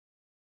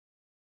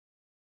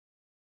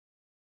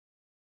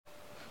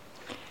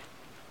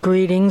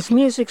Greetings,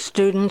 music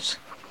students.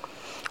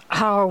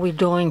 How are we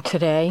doing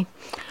today?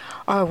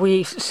 Are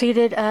we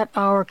seated at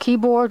our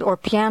keyboard or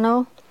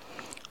piano,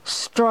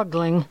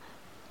 struggling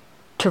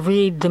to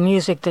read the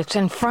music that's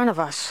in front of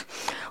us?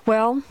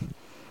 Well,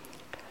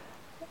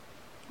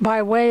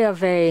 by way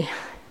of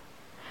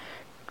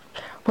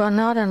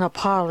not an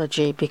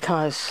apology,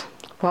 because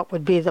what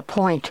would be the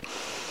point?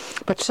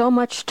 But so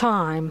much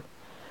time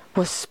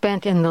was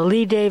spent in the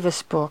Lee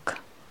Davis book,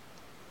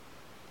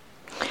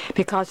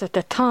 because at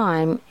the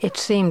time it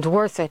seemed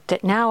worth it,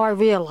 that now I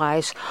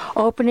realize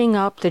opening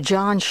up the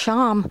John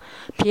Sham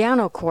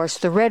piano course,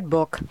 the Red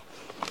Book,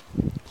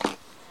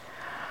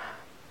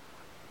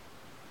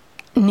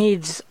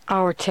 needs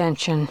our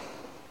attention.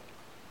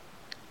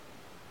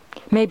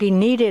 Maybe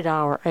needed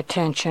our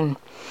attention.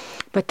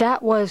 But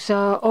that was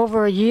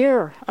over a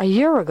year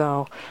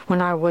ago, when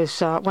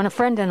when a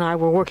friend and I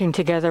were working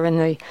together in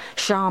the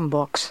Sham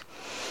books.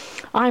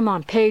 I'm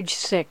on page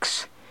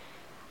 6.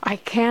 I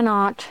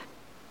cannot,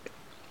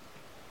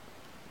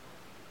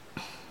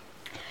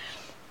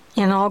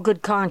 in all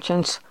good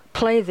conscience,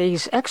 play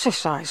these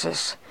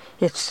exercises.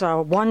 It's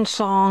one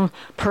song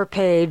per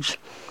page,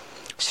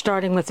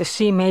 starting with the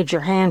C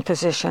major hand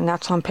position.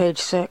 That's on page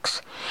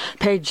 6.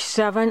 Page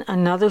 7,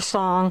 another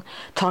song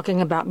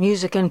talking about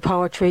music and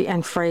poetry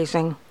and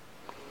phrasing.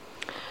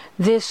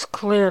 This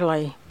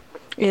clearly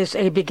is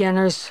a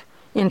beginner's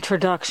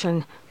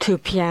introduction to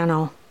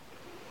piano.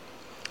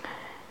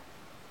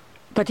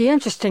 But the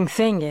interesting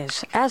thing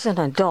is, as an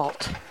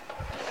adult,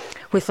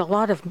 with a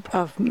lot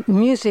of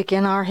music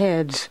in our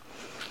heads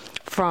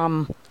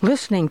from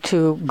listening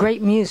to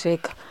great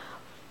music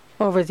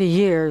over the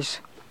years,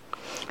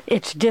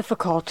 it's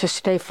difficult to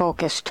stay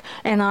focused,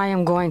 and I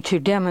am going to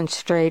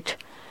demonstrate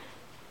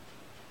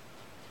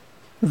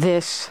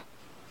this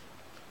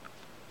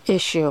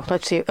issue.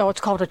 Let's see. Oh,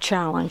 it's called a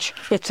challenge.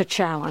 It's a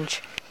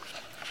challenge.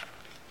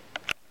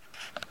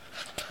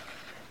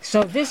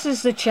 So this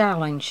is the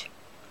challenge,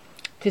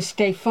 to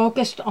stay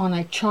focused on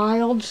a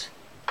child's...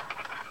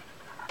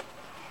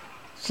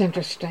 It's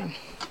interesting.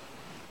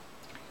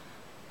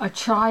 A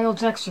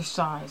child's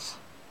exercise.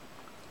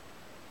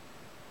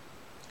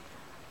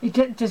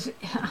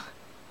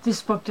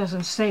 This book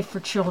doesn't say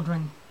for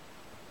children.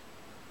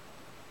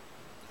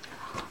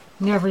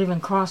 Never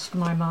even crossed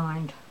my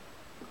mind.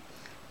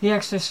 The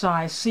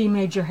exercise, C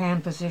major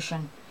hand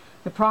position.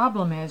 The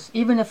problem is,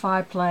 even if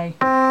I play...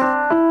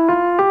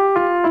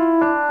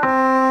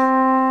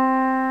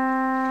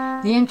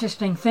 The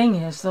interesting thing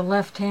is, the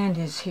left hand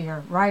is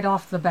here, right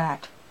off the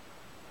bat.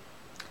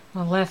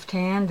 The left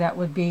hand, that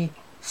would be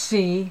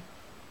C.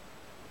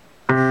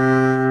 And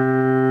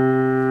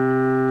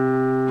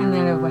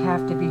then it would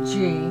have to be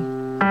G.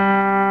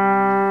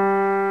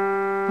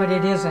 But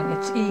it isn't,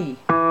 it's E.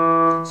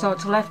 So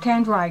it's left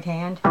hand, right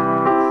hand.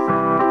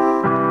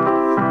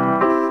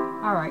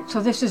 Alright,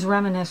 so this is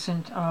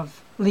reminiscent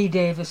of Lee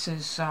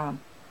Davis's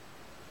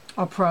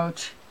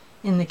approach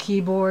in the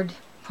keyboard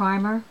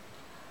primer.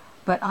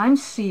 But I'm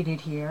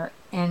seated here,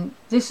 and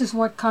this is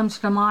what comes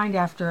to mind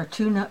after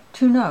two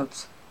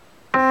notes.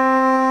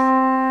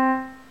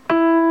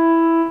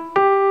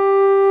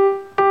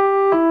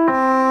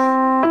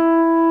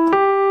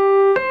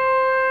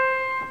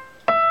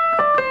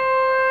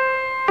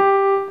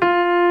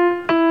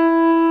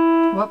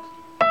 Whoops.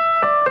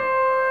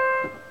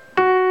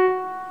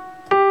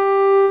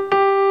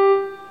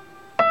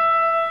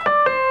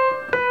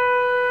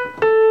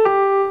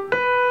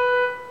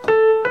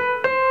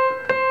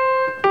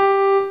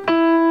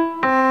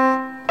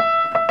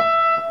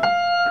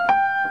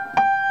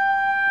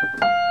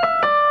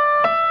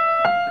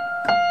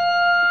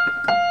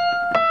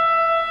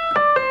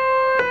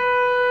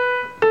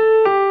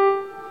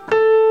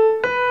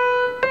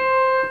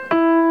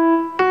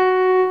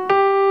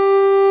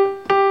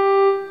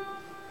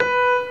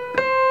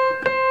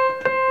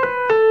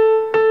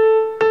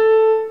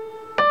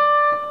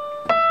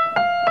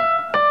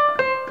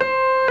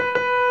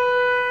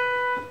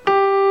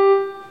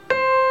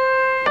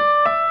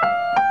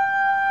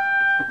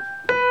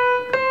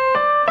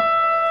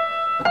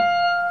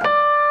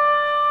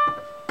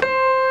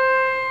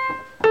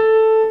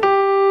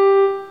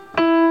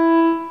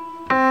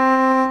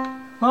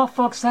 Well,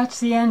 folks, that's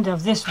the end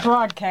of this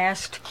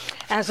broadcast.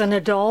 As an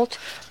adult,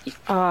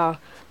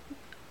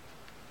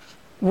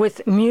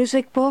 with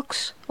music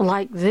books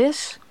like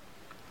this,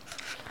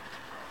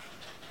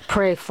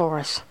 pray for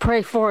us.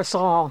 Pray for us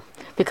all,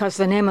 because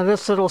the name of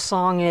this little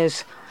song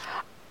is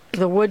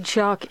The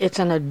Woodchuck. It's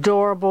an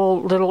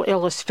adorable little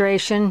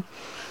illustration.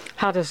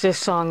 How does this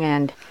song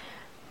end?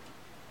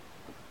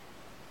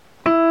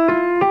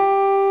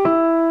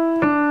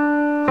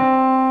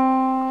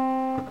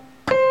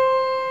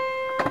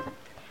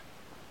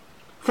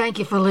 Thank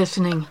you for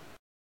listening.